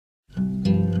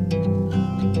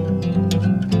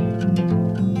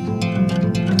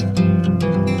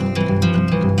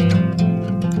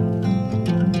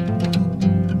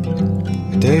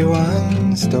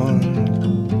stone,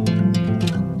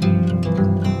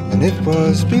 and it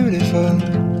was beautiful.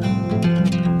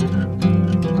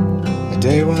 A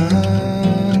day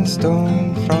one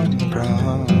stone from the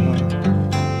ground.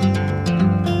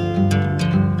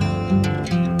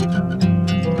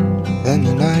 Then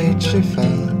the night she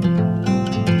fell,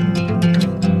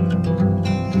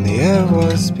 and the air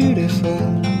was beautiful.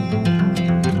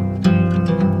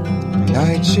 The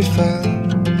night she fell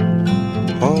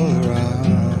all around.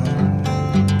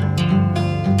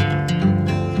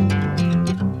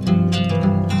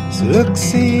 So look,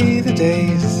 see the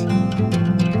days,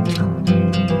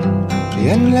 the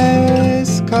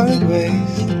endless colored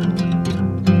ways.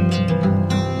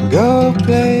 Go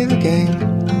play the game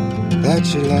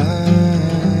that you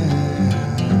learned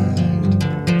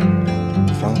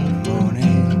from the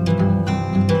morning.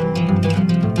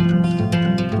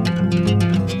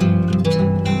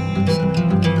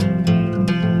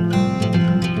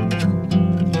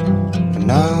 And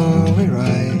now we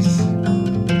rise,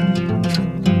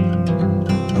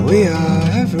 and we are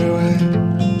everywhere.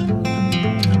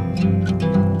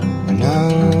 And now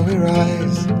we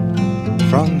rise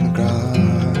from the ground.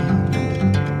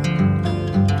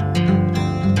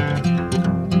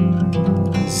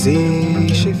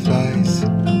 See, she flies,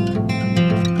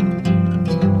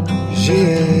 she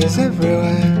is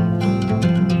everywhere.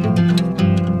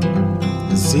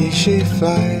 See, she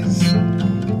flies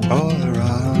all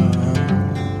around.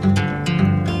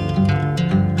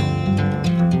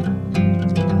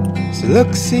 So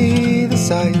look, see the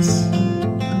sights,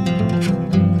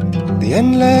 the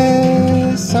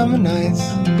endless summer nights.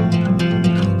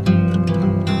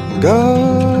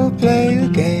 Go play the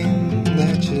game